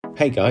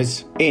Hey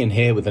guys, Ian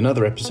here with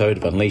another episode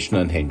of Unleashed and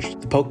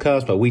Unhinged, the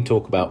podcast where we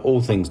talk about all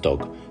things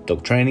dog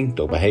training,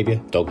 dog behaviour,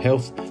 dog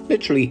health,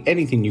 literally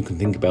anything you can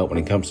think about when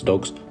it comes to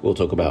dogs, we'll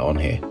talk about on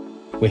here.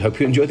 We hope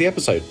you enjoy the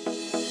episode.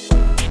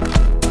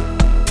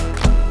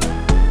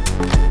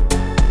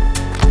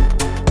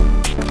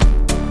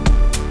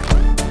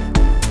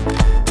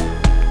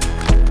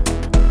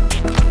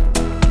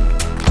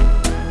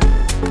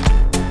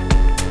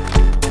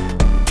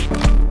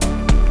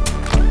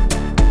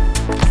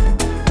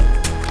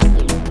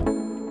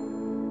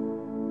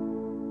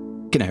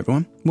 G'day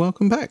everyone,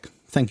 welcome back.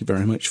 Thank you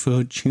very much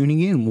for tuning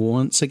in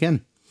once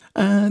again.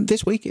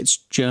 This week it's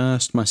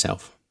just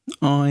myself.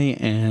 I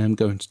am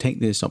going to take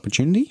this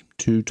opportunity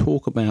to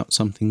talk about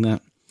something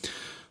that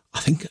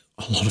I think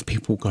a lot of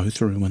people go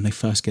through when they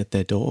first get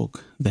their dog.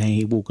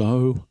 They will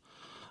go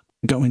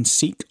and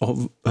seek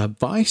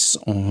advice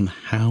on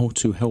how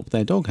to help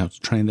their dog, how to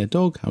train their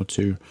dog, how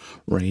to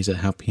raise a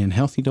happy and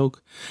healthy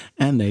dog,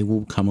 and they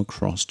will come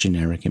across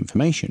generic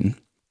information,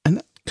 and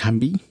that can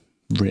be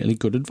really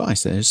good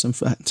advice. There's some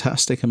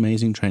fantastic,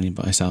 amazing training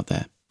advice out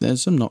there.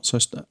 There's some not so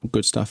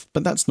good stuff,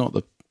 but that's not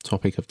the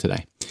topic of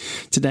today.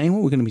 Today,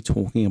 what we're going to be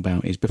talking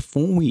about is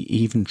before we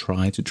even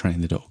try to train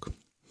the dog,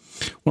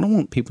 what I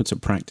want people to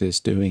practice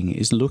doing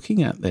is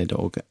looking at their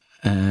dog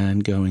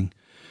and going,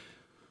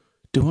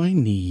 do I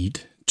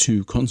need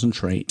to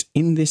concentrate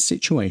in this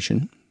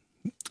situation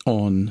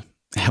on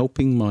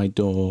helping my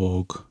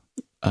dog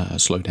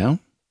slow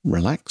down,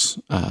 relax,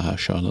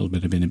 show a little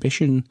bit of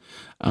inhibition,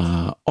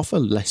 offer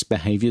less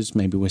behaviors?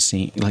 Maybe we're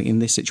seeing, like in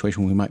this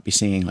situation, we might be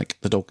seeing like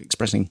the dog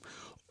expressing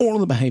all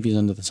of the behaviors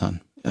under the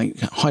sun, like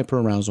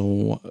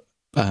hyperarousal,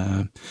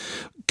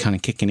 kind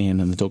of kicking in,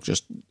 and the dog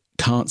just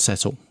can't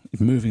settle,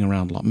 moving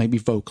around a lot, maybe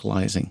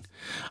vocalizing,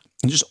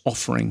 and just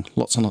offering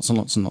lots and lots and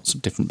lots and lots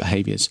of different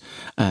behaviors,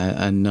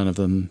 and none of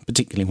them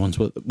particularly ones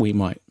that we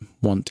might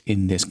want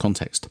in this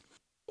context.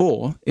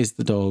 Or is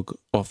the dog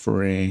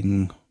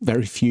offering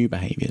very few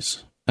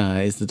behaviors?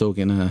 Is the dog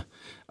in a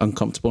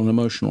uncomfortable and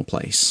emotional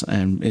place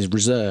and is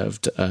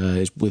reserved,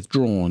 is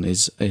withdrawn,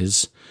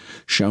 is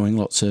showing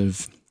lots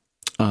of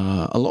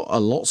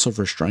lots of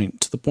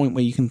restraint to the point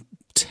where you can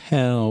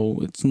tell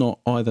it's not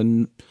either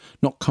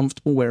not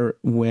comfortable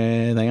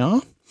where they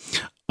are,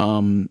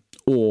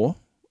 or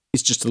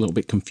it's just a little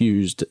bit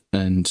confused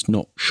and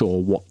not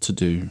sure what to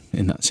do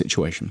in that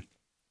situation.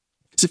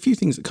 There's a few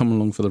things that come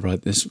along for the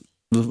ride.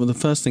 The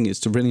first thing is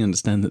to really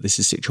understand that this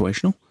is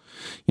situational.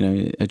 You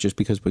know, just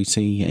because we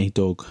see a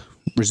dog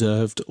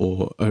reserved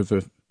or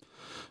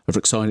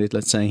overexcited,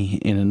 let's say,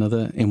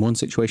 in one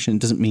situation,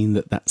 doesn't mean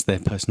that that's their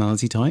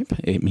personality type.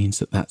 It means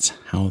that that's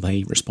how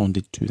they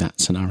responded to that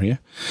scenario.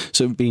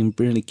 So being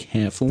really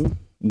careful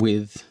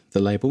with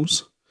the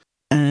labels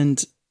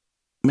and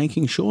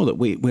making sure that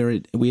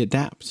we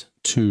adapt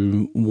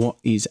to what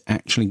is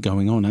actually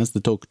going on as the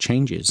dog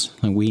changes.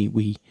 And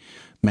we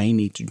may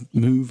need to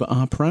move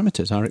our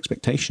parameters, our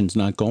expectations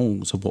and our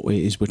goals of what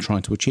it is we're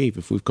trying to achieve.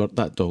 If we've got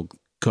that dog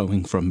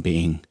going from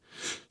being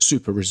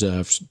super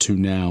reserved to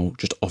now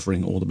just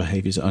offering all the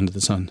behaviours under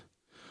the sun,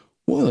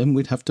 well, then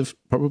we'd have to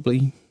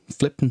probably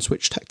flip and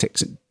switch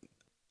tactics.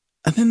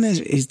 And then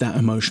there is that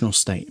emotional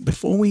state.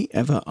 Before we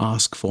ever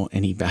ask for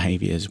any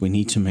behaviours, we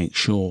need to make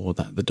sure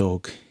that the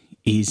dog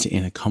is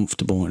in a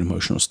comfortable and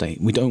emotional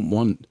state. We don't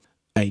want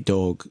a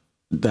dog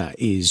that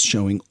is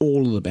showing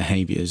all of the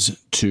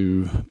behaviours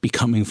to be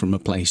coming from a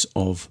place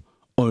of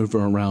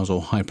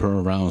over-arousal,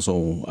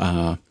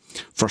 hyper-arousal,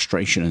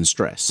 frustration and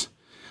stress.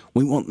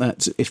 We want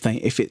that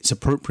if it's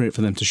appropriate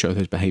for them to show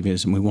those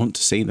behaviours and we want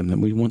to see them,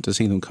 then we want to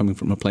see them coming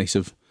from a place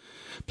of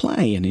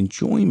play and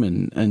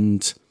enjoyment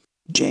and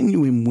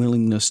genuine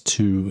willingness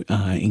to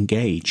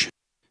engage.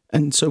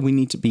 And so we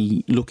need to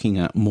be looking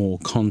at more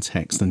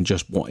context than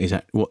just what is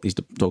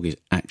the dog is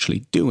actually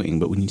doing,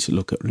 but we need to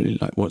look at really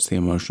like what's the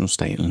emotional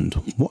state and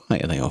why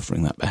are they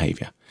offering that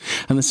behaviour.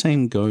 And the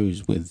same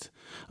goes with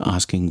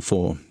asking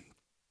for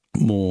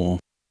more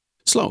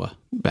slower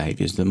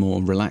behaviours, the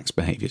more relaxed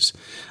behaviours,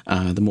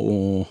 the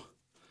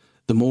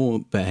more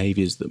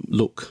behaviours that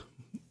look,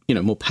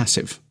 more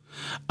passive,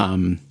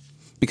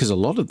 because a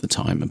lot of the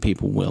time, and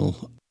people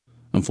will.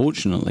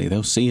 Unfortunately,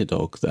 they'll see a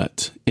dog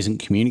that isn't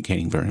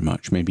communicating very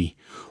much, maybe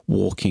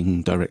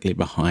walking directly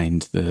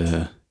behind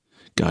the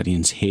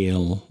guardian's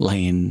heel,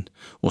 laying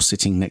or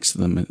sitting next to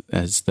them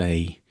as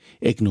they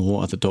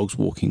ignore other dogs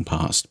walking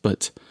past.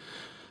 But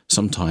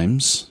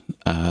sometimes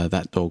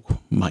that dog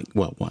might,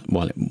 while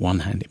on one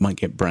hand, it might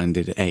get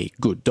branded a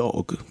good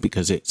dog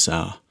because it's,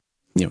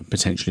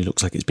 potentially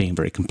looks like it's being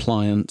very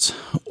compliant,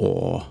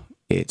 or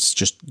it's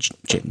just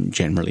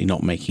generally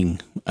not making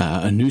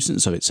a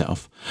nuisance of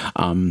itself.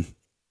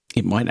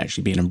 It might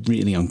actually be in a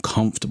really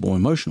uncomfortable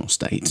emotional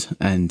state,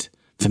 and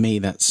for me,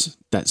 that's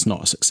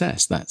not a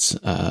success. That's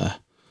a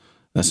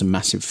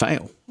massive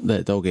fail.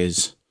 The dog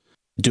is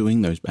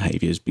doing those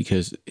behaviours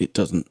because it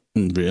doesn't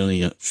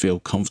really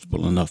feel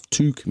comfortable enough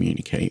to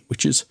communicate,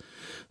 which is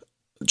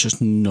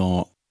just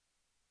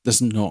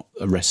that's not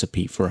a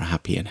recipe for a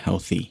happy and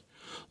healthy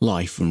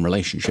life and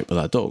relationship with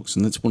our dogs.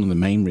 And that's one of the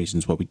main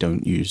reasons why we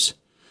don't use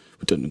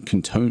don't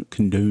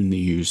condone the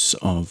use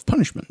of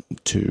punishment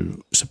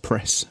to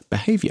suppress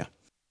behavior.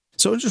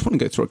 So I just want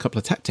to go through a couple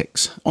of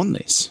tactics on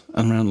this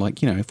around,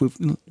 like, if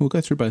we'll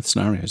go through both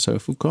scenarios. So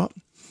if we've got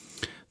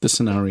the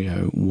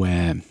scenario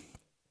where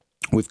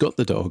we've got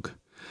the dog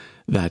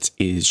that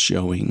is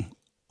showing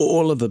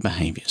all of the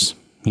behaviors,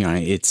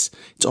 it's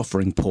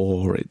offering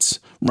paw, it's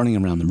running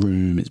around the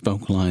room, it's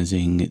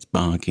vocalizing, it's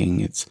barking,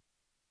 it's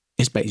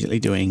basically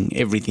doing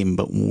everything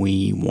but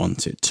we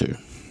want it to,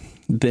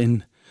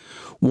 then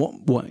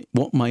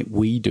what might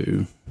we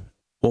do?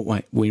 What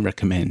might we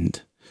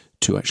recommend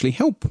to actually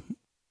help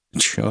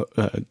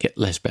get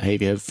less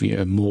behavior,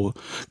 more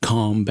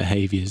calm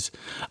behaviors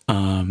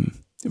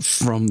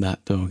from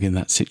that dog in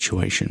that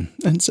situation?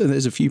 And so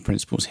there's a few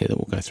principles here that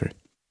we'll go through.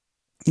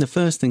 The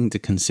first thing to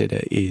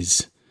consider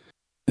is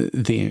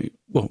we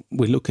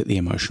look at the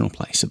emotional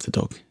place of the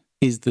dog.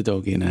 Is the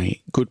dog in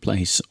a good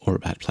place or a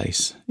bad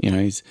place?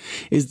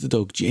 Is the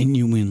dog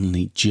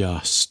genuinely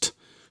just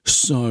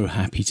so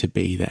happy to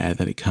be there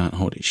that it can't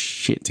hold its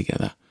shit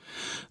together?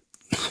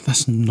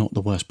 That's not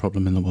the worst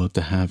problem in the world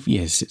to have.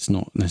 Yes, it's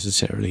not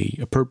necessarily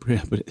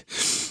appropriate, but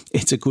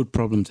it's a good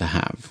problem to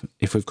have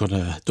if we've got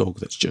a dog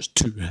that's just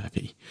too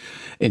happy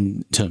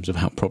in terms of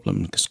how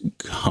problems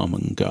come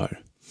and go.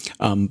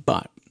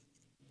 But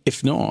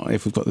if not,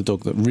 if we've got the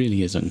dog that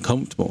really is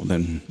uncomfortable,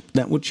 then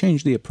that would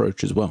change the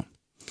approach as well.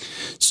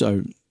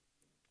 So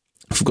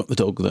if we've got the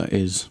dog that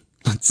is,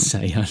 let's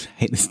say, I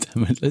hate this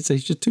term, let's say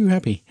he's just too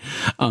happy.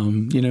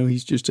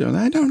 He's just,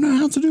 I don't know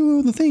how to do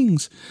all the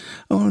things,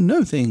 or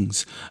no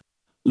things.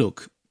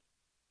 Look,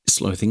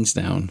 slow things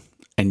down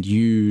and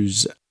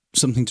use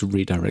something to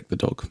redirect the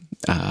dog.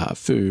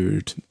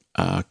 Food,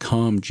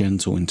 calm,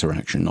 gentle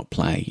interaction, not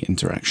play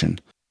interaction.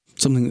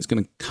 Something that's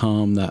going to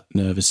calm that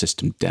nervous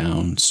system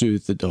down,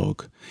 soothe the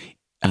dog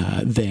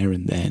there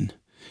and then.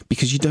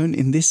 Because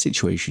in this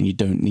situation, you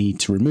don't need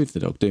to remove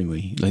the dog, do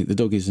we? Like, the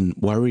dog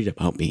isn't worried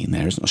about being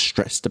there, it's not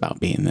stressed about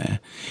being there.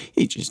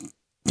 He just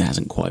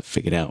hasn't quite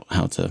figured out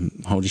how to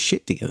hold his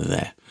shit together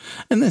there.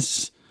 And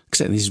this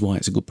is why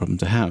it's a good problem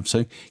to have.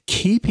 So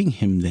keeping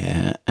him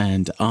there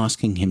and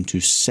asking him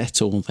to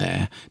settle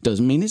there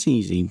doesn't mean it's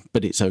easy,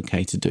 but it's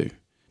okay to do.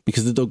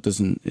 Because the dog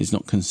is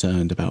not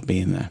concerned about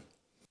being there.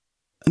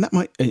 And that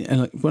might,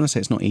 when I say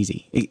it's not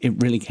easy,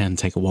 it really can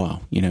take a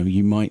while.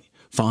 You might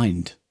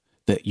find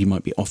that you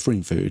might be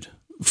offering food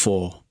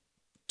for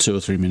 2 or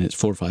 3 minutes,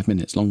 4 or 5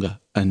 minutes longer,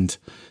 and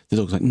the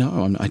dog's like,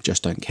 no, I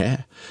just don't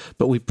care.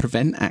 But we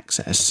prevent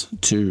access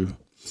to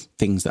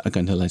things that are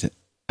going to let it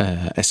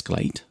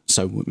escalate.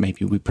 So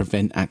maybe we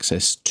prevent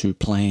access to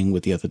playing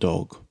with the other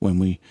dog when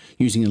we're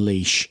using a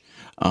leash,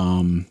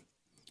 or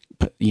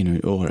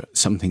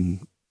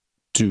something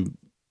to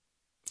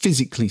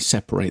physically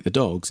separate the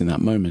dogs in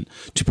that moment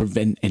to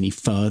prevent any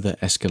further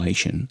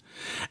escalation.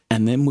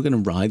 And then we're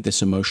going to ride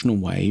this emotional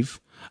wave.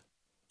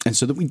 And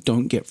so that we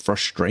don't get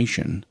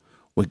frustration,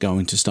 we're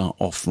going to start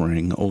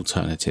offering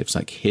alternatives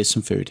like, here's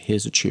some food,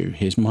 here's a chew,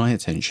 here's my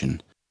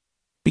attention.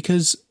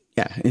 Because,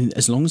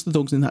 as long as the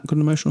dog's in that good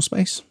emotional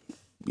space,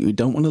 you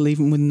don't want to leave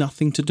him with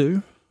nothing to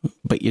do,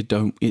 but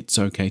it's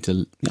okay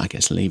to,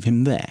 leave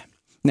him there.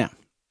 Now,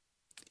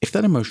 if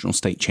that emotional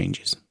state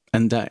changes,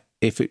 and that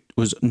if it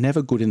was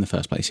never good in the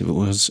first place, if it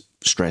was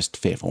stressed,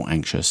 fearful,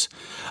 anxious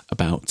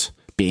about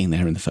being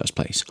there in the first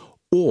place,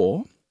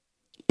 or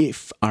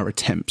if our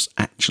attempts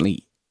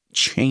actually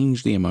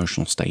change the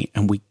emotional state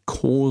and we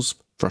cause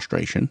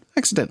frustration,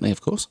 accidentally, of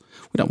course,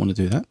 we don't want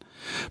to do that.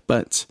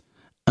 But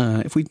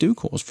if we do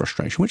cause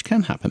frustration, which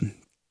can happen,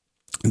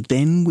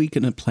 then we're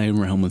going to play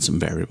around with some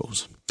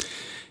variables.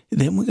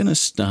 Then we're going to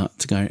start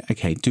to go,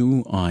 okay,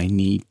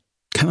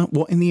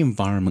 what in the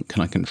environment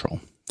can I control?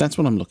 That's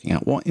what I'm looking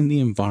at. What in the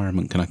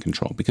environment can I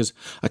control? Because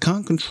I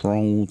can't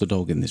control the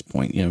dog in this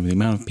point. The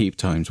amount of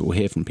times we'll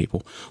hear from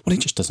people, well, he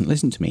just doesn't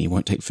listen to me, he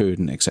won't take food,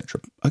 and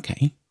etc.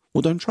 Okay.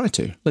 Well, don't try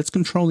to. Let's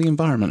control the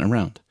environment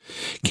around.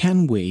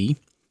 Can we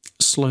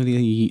slow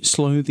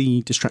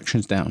the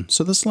distractions down?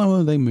 So the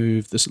slower they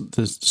move, the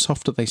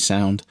softer they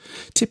sound,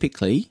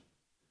 typically,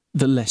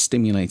 the less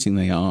stimulating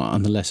they are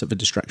and the less of a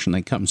distraction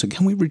they come. So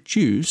can we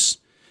reduce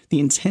the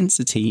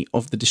intensity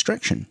of the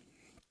distraction?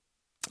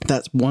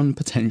 That's one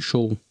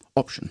potential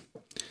option.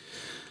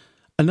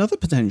 Another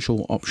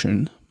potential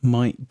option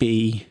might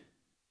be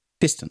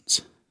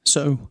distance.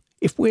 So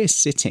if we're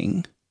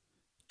sitting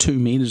 2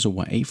 meters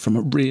away from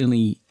a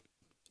really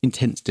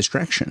intense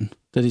distraction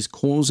that is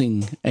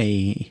causing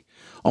a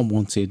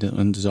unwanted,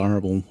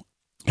 undesirable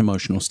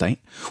emotional state,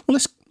 well,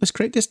 let's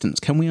create distance.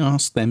 Can we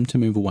ask them to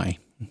move away?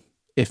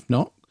 If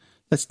not,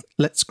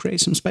 let's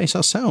create some space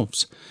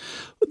ourselves.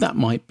 That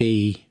might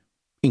be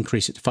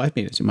increase it to 5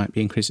 meters. It might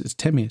be increase it to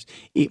 10 meters.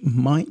 It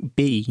might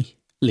be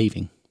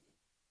leaving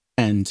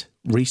and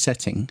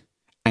resetting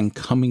and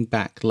coming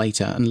back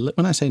later. And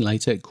when I say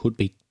later, it could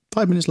be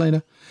 5 minutes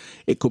later,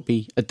 it could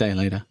be a day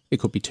later, it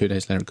could be 2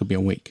 days later, it could be a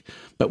week.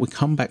 But we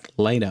come back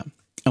later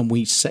and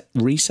we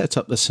reset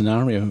up the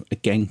scenario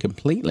again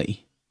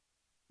completely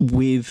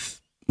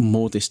with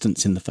more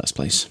distance in the first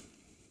place.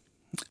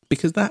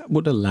 because that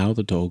would allow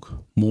the dog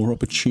more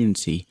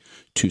opportunity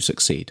to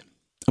succeed.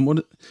 And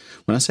when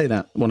I say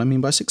that, what I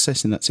mean by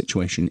success in that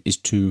situation is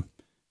to,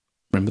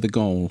 remember the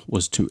goal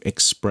was to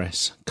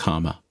express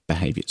calmer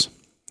behaviors.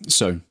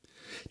 So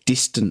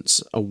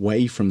distance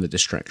away from the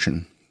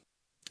distraction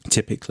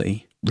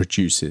typically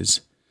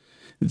reduces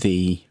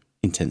the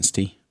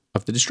intensity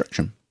of the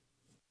distraction.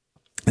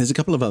 There's a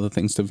couple of other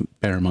things to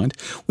bear in mind.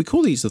 We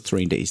call these the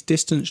 3Ds: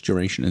 distance,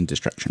 duration, and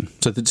distraction.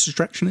 So the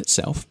distraction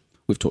itself,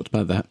 we've talked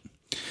about that.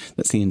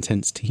 That's the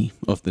intensity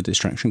of the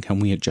distraction. Can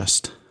we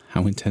adjust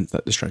how intense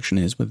that distraction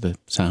is with the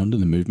sound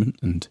and the movement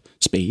and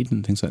speed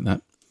and things like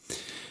that?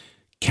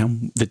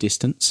 Can the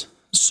distance,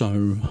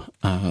 so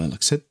like I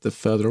said, the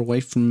further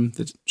away from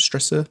the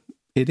stressor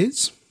it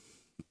is,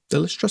 the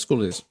less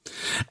stressful it is.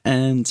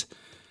 And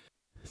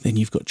then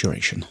you've got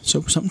duration.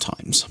 So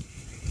sometimes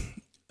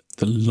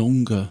the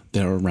longer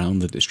they're around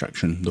the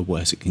distraction, the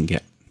worse it can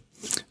get.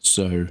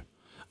 So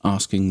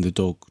asking the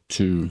dog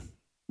to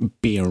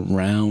be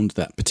around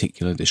that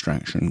particular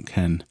distraction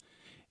can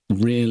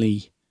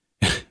really,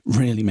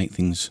 really make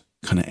things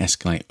kind of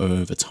escalate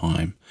over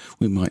time.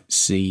 We might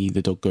see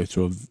the dog go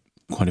through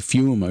quite a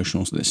few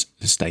emotional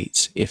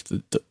states if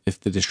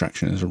the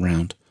distraction is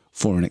around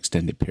for an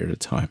extended period of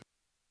time.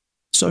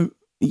 So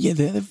yeah,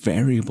 they're the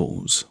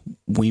variables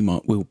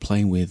we'll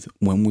play with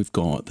when we've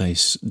got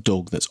this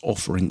dog that's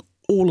offering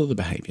all of the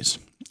behaviors,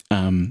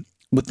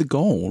 with the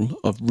goal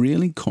of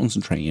really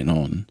concentrating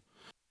on,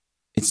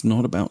 it's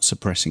not about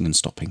suppressing and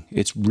stopping.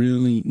 It's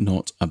really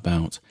not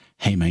about,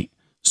 hey mate,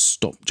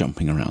 stop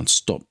jumping around,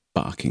 stop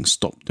barking,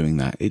 stop doing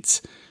that.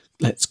 It's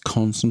let's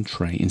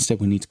concentrate. Instead,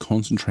 we need to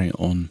concentrate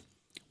on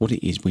what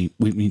it is we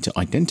need to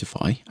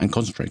identify and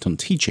concentrate on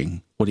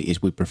teaching what it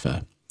is we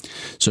prefer.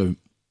 So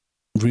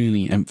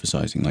really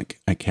emphasizing, like,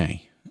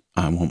 okay,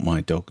 I want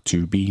my dog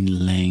to be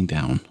laying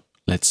down.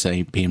 Let's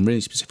say, being really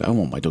specific, I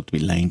want my dog to be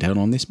laying down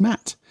on this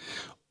mat,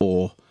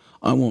 or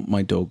I want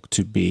my dog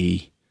to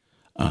be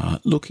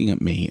looking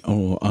at me,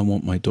 or I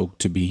want my dog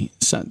to be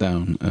sat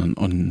down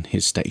on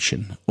his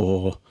station,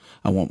 or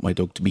I want my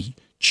dog to be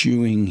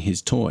chewing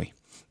his toy.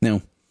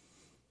 Now,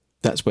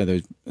 that's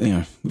where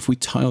if we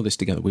tie all this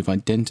together, we've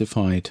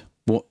identified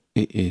what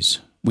it is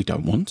we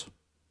don't want,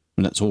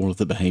 and that's all of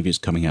the behaviors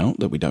coming out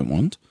that we don't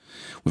want.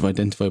 We've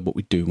identified what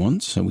we do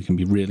want, so we can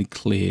be really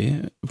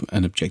clear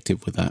and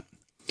objective with that.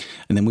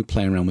 And then we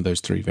play around with those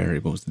three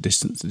variables, the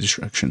distance, the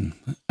distraction,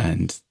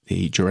 and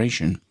the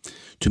duration,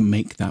 to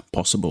make that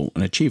possible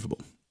and achievable.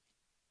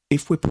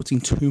 If we're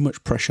putting too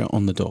much pressure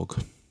on the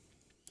dog,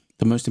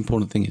 the most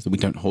important thing is that we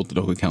don't hold the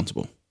dog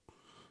accountable.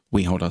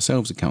 We hold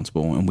ourselves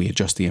accountable and we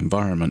adjust the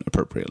environment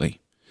appropriately.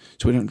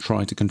 So we don't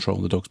try to control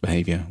the dog's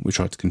behavior, we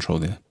try to control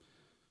the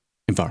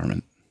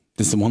environment.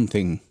 There's the one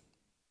thing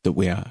that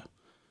we are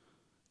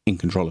in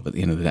control of at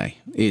the end of the day,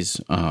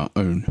 is our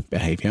own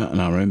behavior,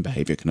 and our own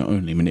behavior can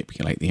only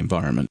manipulate the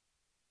environment.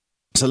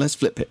 So let's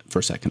flip it for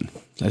a second.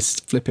 Let's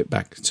flip it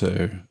back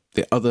to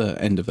the other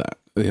end of that,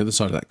 the other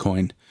side of that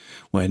coin,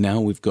 where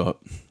now we've got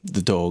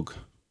the dog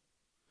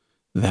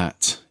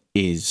that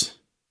is,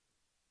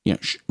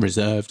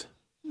 reserved,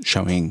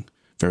 showing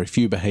very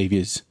few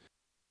behaviors.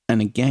 And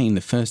again,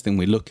 the first thing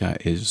we look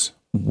at is,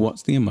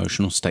 what's the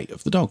emotional state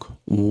of the dog?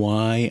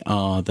 Why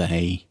are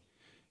they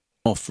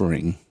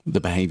offering the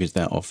behaviors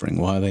they're offering?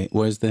 Why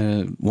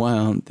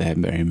aren't there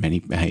very many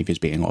behaviors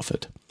being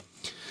offered?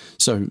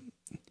 So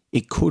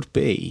it could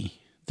be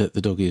that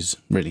the dog is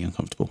really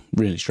uncomfortable,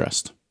 really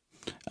stressed,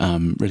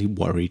 really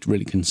worried,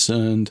 really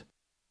concerned.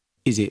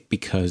 Is it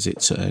because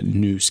it's a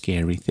new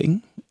scary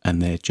thing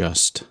and they're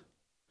just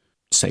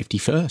safety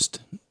first?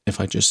 If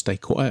I just stay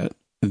quiet,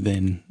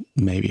 then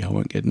maybe I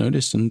won't get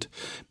noticed, and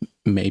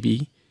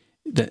maybe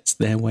that's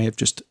their way of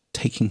just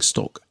taking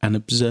stock and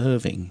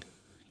observing.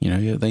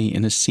 Are they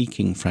in a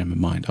seeking frame of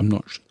mind? I'm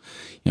not,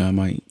 am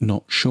I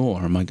not sure?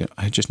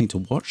 I just need to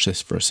watch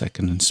this for a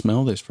second and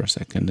smell this for a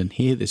second and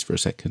hear this for a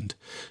second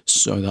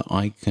so that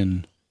I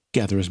can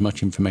gather as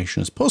much information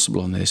as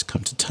possible on this,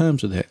 come to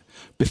terms with it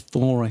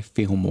before I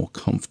feel more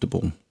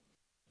comfortable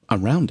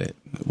around it,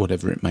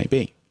 whatever it may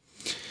be.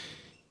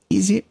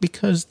 Is it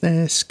because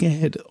they're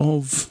scared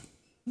of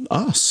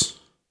us?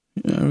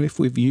 If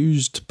we've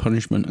used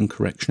punishment and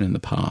correction in the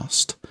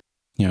past,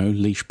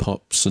 leash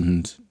pops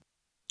and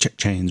check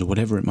chains or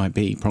whatever it might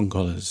be, prong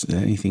collars,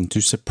 anything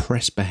to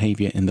suppress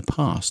behavior in the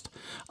past,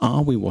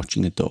 are we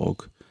watching a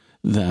dog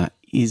that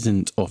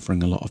isn't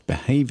offering a lot of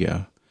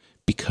behavior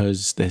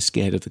because they're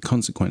scared of the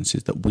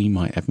consequences that we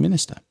might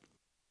administer?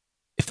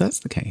 If that's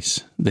the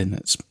case, then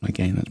that's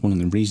one of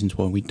the reasons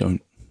why we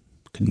don't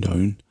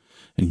condone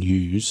and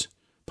use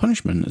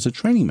punishment as a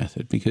training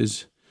method,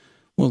 because,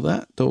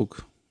 that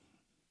dog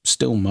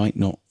still might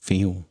not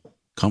feel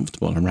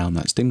comfortable around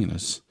that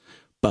stimulus,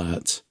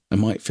 but they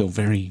might feel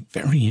very,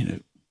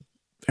 very,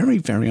 very,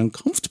 very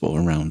uncomfortable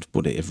around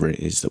whatever it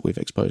is that we've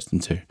exposed them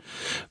to.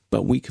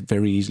 But we could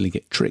very easily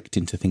get tricked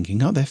into thinking,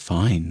 they're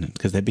fine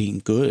because they're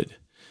being good,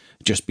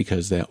 just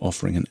because they're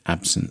offering an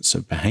absence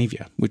of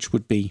behavior, which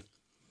would be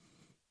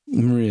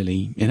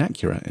really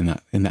inaccurate in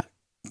that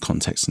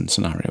context and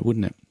scenario,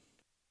 wouldn't it?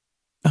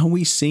 Are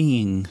we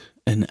seeing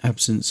an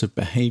absence of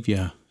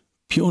behaviour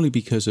purely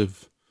because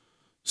of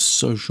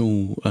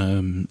social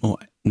or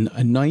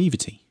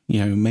naivety?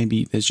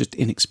 Maybe there's just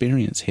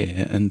inexperience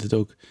here, and the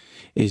dog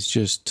is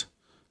just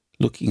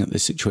looking at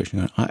this situation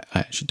going, I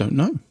actually don't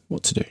know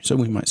what to do. So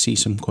we might see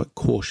some quite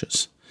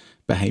cautious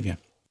behaviour.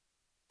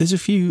 There's a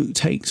few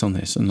takes on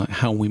this and like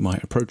how we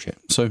might approach it.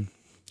 So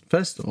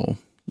first of all,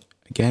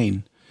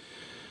 again,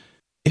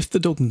 if the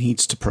dog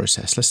needs to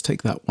process, let's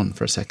take that one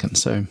for a second.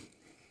 So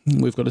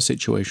we've got a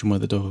situation where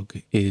the dog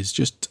is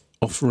just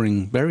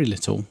offering very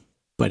little,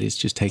 but it's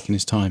just taking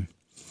his time.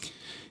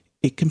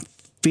 It can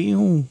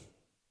feel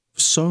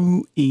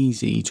so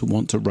easy to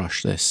want to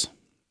rush this.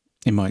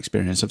 In my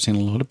experience, I've seen a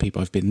lot of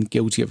people, I've been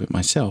guilty of it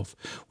myself,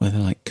 where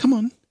they're like, come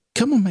on,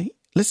 mate,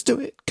 let's do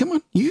it. Come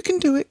on, you can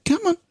do it.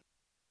 Come on.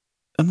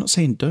 I'm not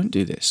saying don't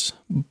do this,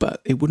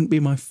 but it wouldn't be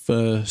my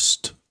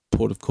first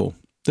port of call.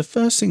 The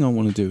first thing I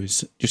want to do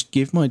is just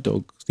give my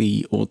dog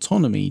the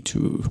autonomy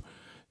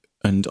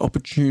and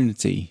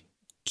opportunity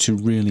to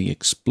really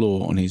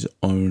explore on his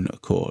own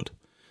accord.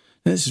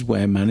 And this is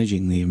where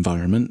managing the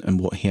environment and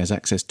what he has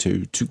access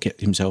to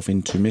get himself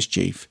into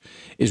mischief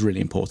is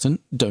really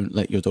important. Don't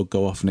let your dog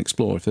go off and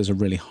explore if there's a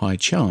really high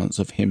chance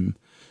of him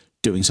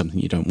doing something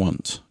you don't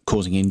want,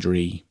 causing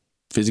injury,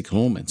 physical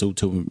or mental,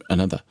 to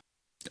another.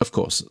 Of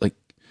course, we've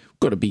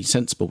got to be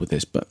sensible with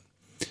this, but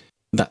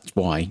that's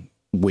why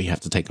we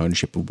have to take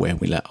ownership of where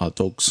we let our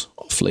dogs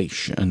off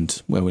leash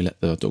and where we let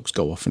our dogs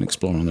go off and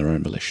explore on their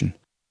own volition.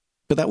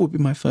 But that would be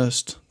my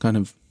first kind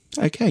of,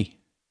 okay,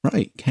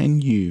 right, can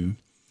you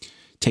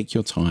take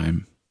your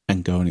time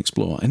and go and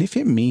explore? And if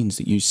it means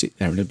that you sit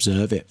there and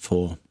observe it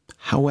for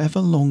however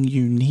long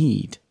you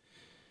need,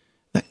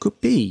 that could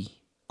be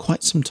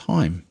quite some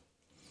time.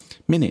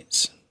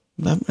 Minutes,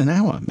 an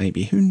hour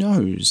maybe, who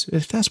knows?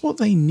 If that's what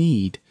they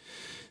need,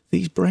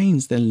 these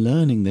brains, they're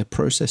learning, they're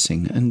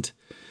processing, and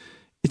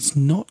it's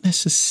not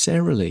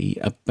necessarily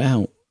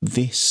about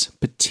this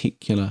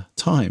particular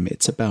time.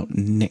 It's about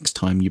next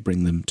time you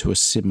bring them to a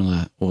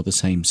similar or the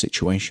same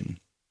situation.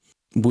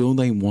 Will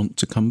they want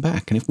to come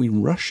back? And if we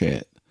rush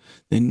it,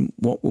 then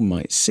what we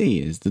might see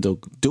is the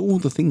dog do all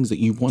the things that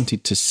you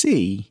wanted to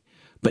see,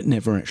 but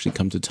never actually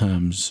come to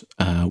terms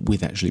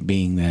with actually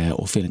being there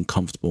or feeling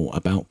comfortable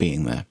about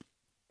being there.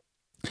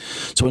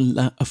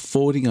 So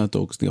affording our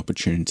dogs the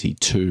opportunity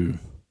to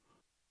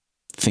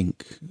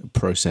think,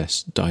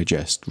 process,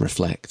 digest,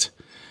 reflect,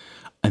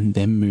 and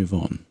then move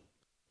on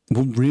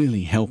will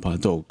really help our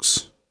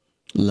dogs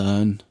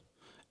learn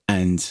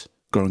and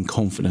grow in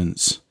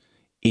confidence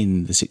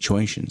in the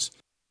situations.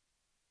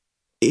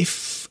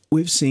 If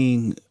we're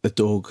seeing a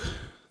dog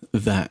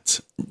that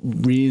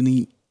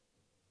really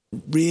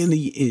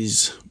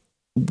is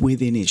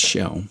within its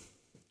shell,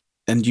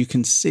 and you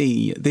can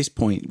see at this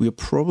point we're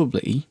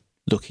probably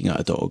looking at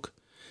a dog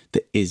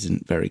that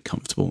isn't very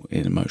comfortable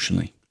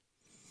emotionally.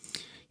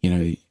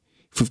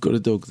 If we've got a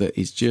dog that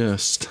is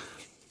just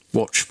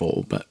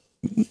watchful, but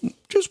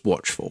just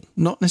watchful,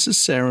 not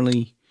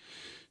necessarily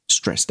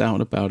stressed out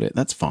about it,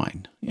 that's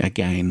fine.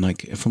 Again,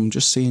 if I'm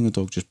just seeing a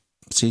dog just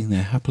sitting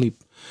there happily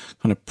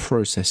kind of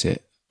process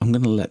it, I'm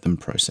going to let them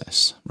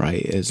process,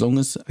 right? As long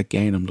as,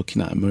 again, I'm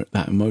looking at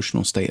that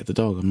emotional state of the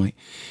dog, I'm like,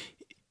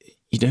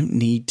 you don't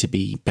need to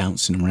be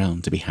bouncing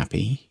around to be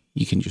happy.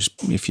 You can just,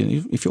 if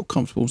you're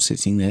comfortable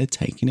sitting there,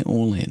 taking it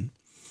all in,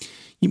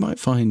 you might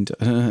find,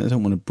 I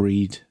don't want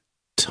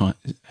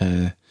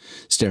to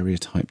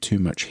stereotype too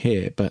much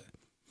here, but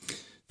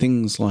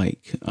things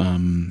like,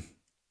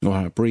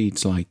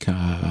 breeds like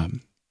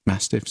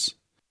Mastiffs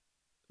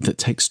that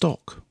take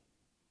stock.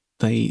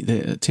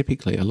 They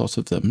typically, a lot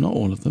of them, not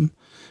all of them,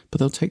 but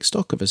they'll take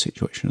stock of a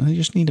situation and they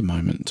just need a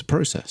moment to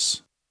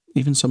process.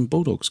 Even some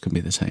Bulldogs can be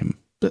the same.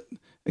 But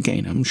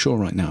again, I'm sure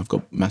right now I've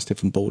got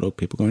Mastiff and Bulldog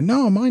people going,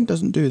 no, mine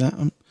doesn't do that.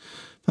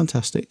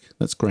 Fantastic.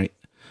 That's great.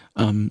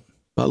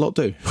 But a lot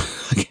do.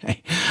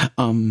 Okay.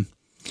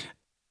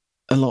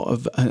 A lot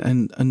of,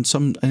 and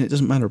some, and it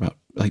doesn't matter about,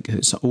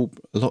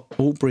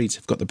 all breeds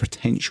have got the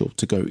potential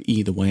to go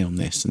either way on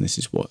this. And this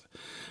is one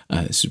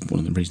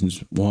of the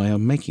reasons why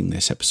I'm making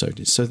this episode,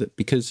 is so that,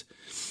 because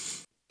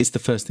it's the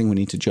first thing we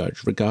need to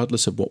judge,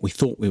 regardless of what we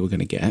thought we were going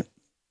to get,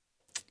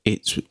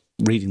 it's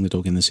reading the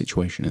dog in the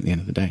situation at the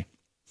end of the day.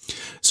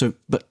 So,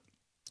 but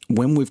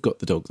when we've got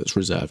the dog that's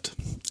reserved,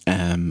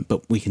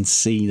 but we can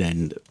see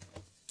then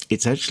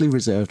it's actually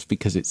reserved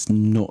because it's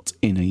not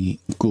in a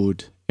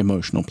good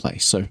emotional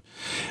place. So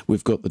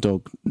we've got the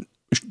dog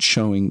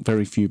showing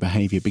very few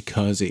behavior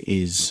because it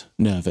is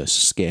nervous,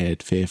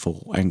 scared,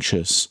 fearful,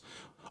 anxious,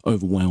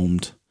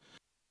 overwhelmed.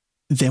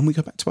 Then we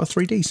go back to our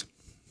 3Ds.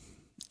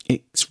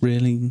 It's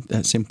really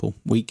that simple.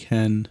 We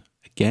can,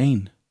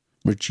 again,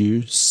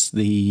 reduce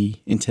the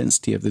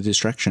intensity of the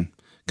distraction.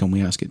 Can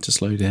we ask it to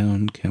slow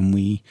down? Can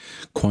we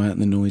quieten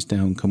the noise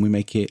down? Can we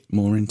make it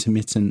more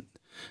intermittent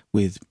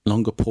with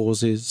longer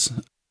pauses?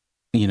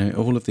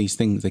 All of these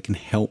things that can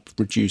help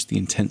reduce the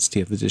intensity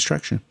of the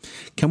distraction.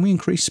 Can we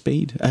increase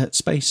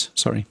space?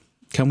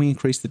 Can we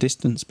increase the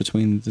distance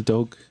between the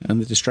dog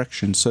and the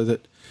distraction so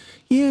that,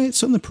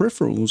 it's on the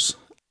peripherals,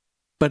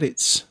 but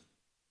it's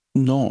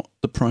not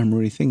the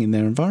primary thing in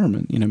their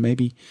environment.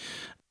 Maybe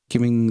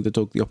giving the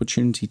dog the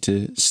opportunity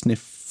to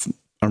sniff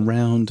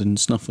around and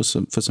snuff for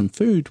some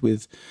food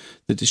with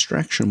the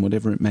distraction,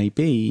 whatever it may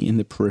be, in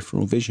the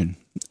peripheral vision.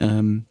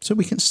 So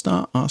we can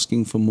start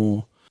asking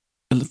for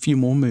a few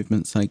more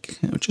movements, like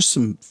just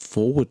some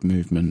forward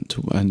movement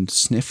and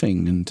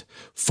sniffing and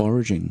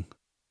foraging,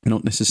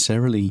 not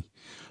necessarily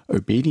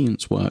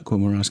obedience work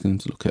when we're asking them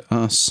to look at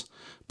us,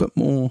 but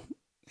more,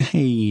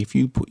 hey, if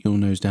you put your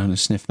nose down and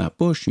sniff that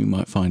bush, you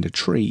might find a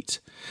treat.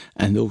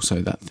 And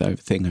also that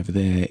thing over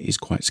there is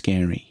quite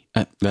scary.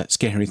 That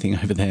scary thing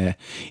over there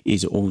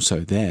is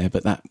also there,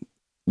 but that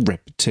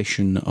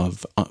repetition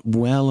of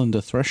well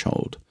under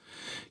threshold,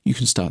 you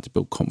can start to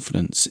build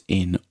confidence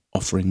in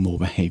offering more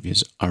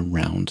behaviors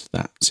around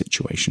that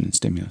situation and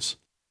stimulus.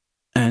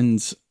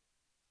 And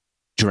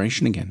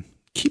duration again,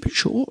 keep it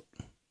short.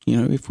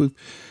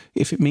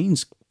 If it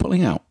means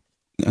pulling out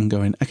and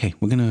going, okay,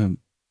 we're going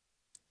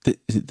to,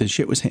 the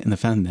shit was hitting the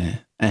fan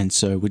there, and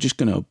so we're just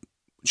going to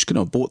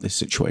abort this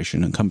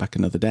situation and come back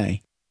another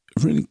day.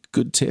 A really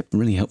good tip,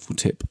 really helpful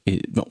tip,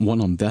 one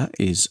on that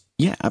is,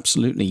 yeah,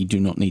 absolutely, you do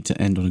not need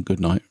to end on a good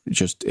night.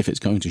 Just if it's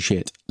going to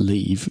shit,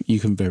 leave. You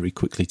can very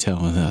quickly tell,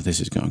 this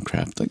is going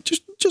crap. Like,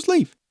 just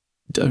leave.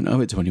 Don't owe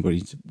it to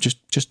anybody.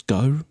 Just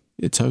go.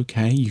 It's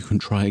okay. You can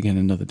try again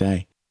another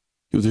day.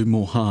 You'll do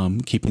more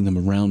harm keeping them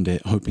around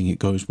it, hoping it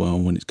goes well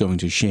when it's going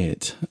to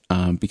shit,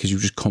 because you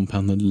just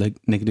compound the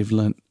negative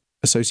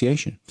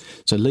association.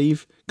 So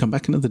leave, come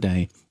back another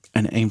day,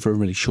 and aim for a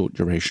really short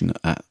duration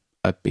at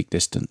a big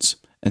distance.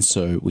 And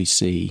so we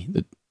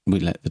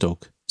let the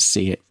dog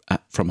see it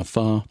from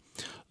afar,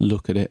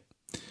 look at it,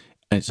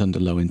 it's under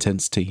low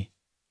intensity,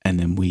 and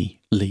then we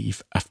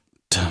leave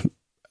after,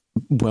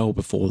 well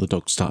before the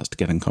dog starts to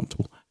get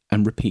uncomfortable,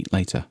 and repeat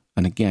later.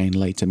 And again,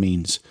 later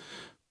means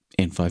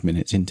in 5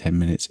 minutes, in 10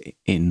 minutes,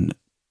 in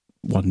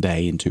 1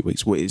 day, in 2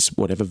 weeks,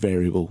 whatever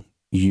variable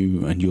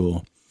you and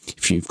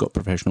if you've got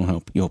professional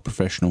help, your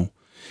professional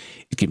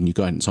is giving you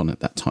guidance on at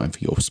that time for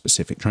your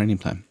specific training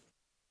plan.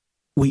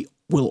 We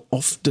will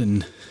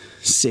often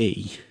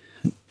see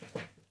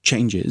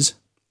changes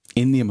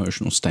in the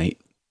emotional state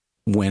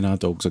when our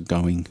dogs are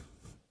going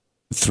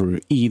through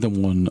either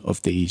one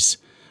of these,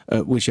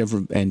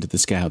 whichever end of the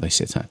scale they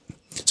sit at.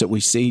 So we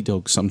see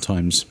dogs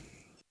sometimes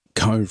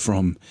go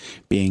from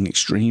being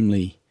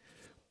extremely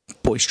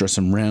boisterous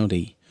and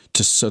rowdy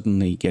to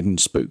suddenly getting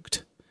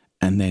spooked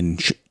and then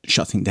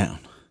shutting down.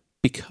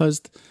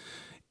 Because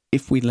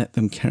if we let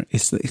them carry,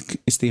 it's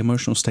the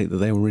emotional state that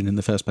they were in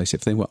the first place.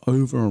 If they were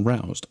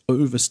over-aroused,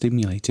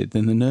 overstimulated,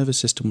 then the nervous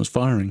system was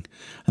firing,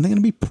 and they're going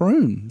to be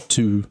prone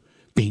to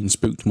being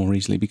spooked more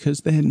easily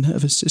because their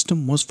nervous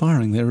system was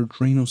firing. Their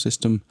adrenal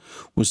system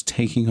was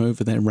taking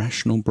over their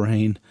rational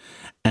brain,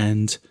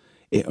 and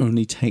it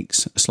only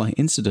takes a slight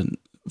incident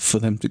for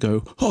them to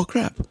go, oh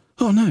crap,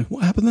 oh no,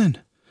 what happened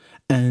then?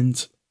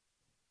 And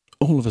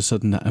all of a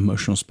sudden that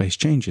emotional space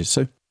changes.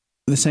 So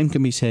the same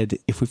can be said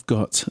if we've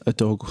got a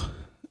dog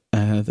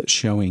that's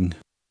showing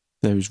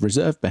those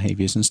reserved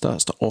behaviors and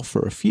starts to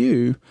offer a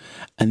few,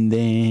 and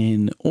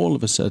then all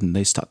of a sudden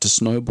they start to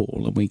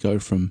snowball and we go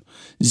from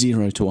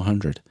 0 to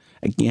 100.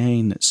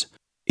 Again,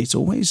 it's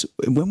always,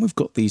 when we've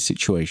got these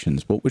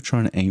situations, what we're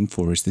trying to aim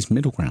for is this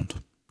middle ground.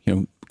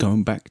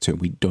 Going back to,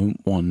 we don't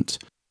want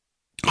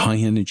high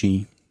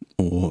energy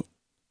or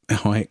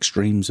high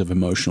extremes of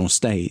emotional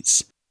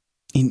states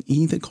in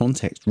either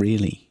context,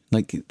 really.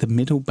 Like, the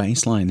middle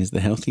baseline is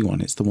the healthy one.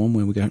 It's the one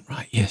where we go,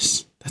 right,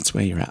 yes, that's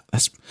where you're at.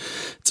 It's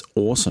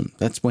awesome.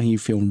 That's where you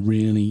feel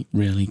really,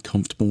 really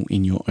comfortable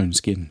in your own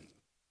skin.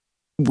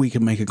 We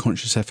can make a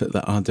conscious effort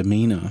that our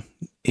demeanor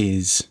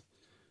is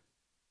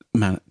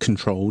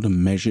controlled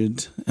and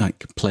measured,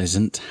 like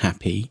pleasant,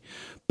 happy,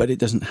 but it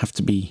doesn't have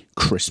to be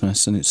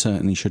Christmas, and it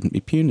certainly shouldn't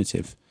be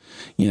punitive.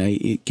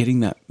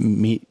 Getting that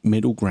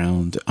middle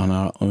ground on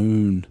our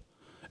own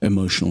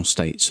emotional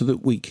state so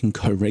that we can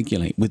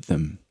co-regulate with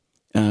them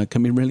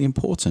can be really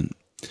important.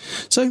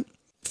 So,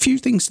 a few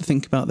things to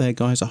think about there,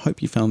 guys. I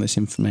hope you found this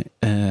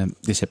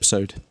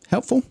episode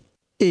helpful.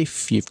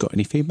 If you've got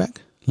any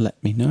feedback,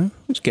 let me know.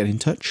 Just get in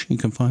touch. You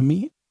can find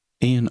me,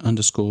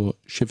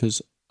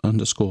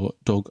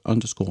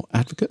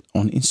 Ian_Shivers_dog_advocate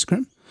on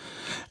Instagram.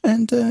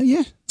 And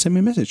send me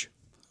a message.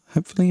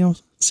 Hopefully I'll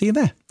see you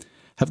there.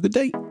 Have a good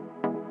day.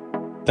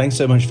 Thanks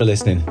so much for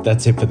listening.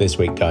 That's it for this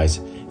week, guys.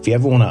 If you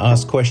ever want to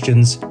ask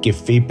questions, give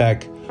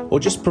feedback, or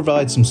just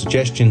provide some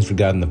suggestions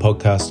regarding the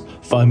podcast,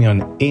 find me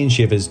on Ian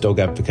Shivers Dog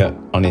Advocate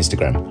on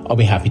Instagram. I'll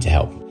be happy to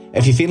help.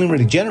 If you're feeling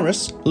really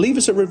generous, leave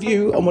us a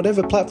review on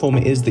whatever platform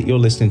it is that you're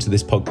listening to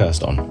this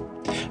podcast on.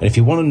 And if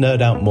you want to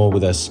nerd out more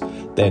with us,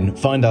 then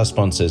find our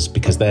sponsors,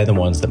 because they're the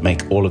ones that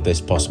make all of this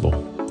possible.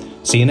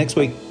 See you next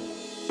week.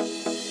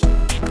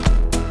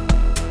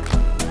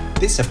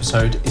 This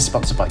episode is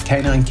sponsored by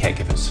Canine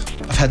Caregivers.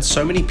 I've had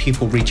so many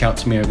people reach out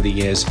to me over the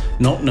years,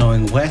 not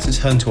knowing where to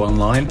turn to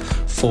online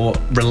for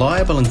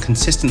reliable and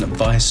consistent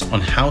advice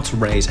on how to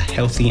raise a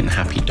healthy and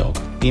happy dog.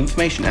 The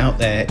information out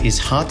there is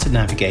hard to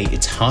navigate,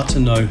 it's hard to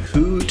know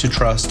who to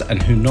trust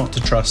and who not to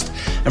trust,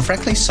 and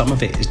frankly, some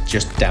of it is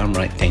just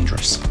downright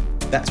dangerous.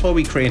 That's why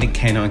we created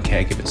Canine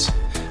Caregivers,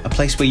 a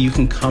place where you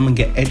can come and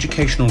get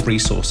educational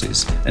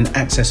resources and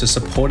access a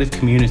supportive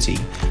community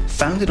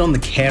founded on the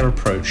care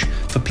approach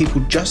for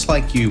people just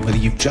like you, whether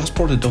you've just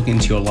brought a dog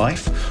into your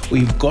life or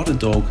you've got a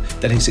dog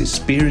that is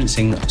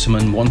experiencing some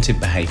unwanted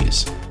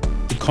behaviors.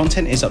 The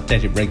content is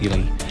updated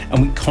regularly,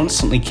 and we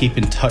constantly keep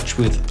in touch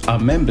with our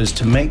members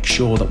to make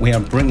sure that we are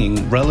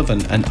bringing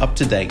relevant and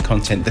up-to-date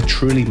content that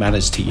truly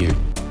matters to you.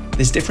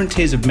 There's different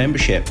tiers of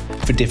membership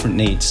for different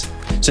needs,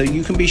 so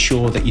you can be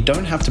sure that you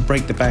don't have to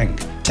break the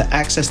bank to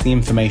access the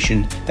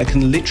information that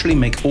can literally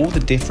make all the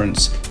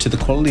difference to the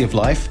quality of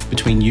life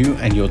between you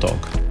and your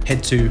dog.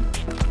 Head to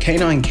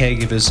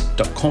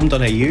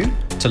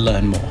caninecaregivers.com.au to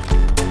learn more.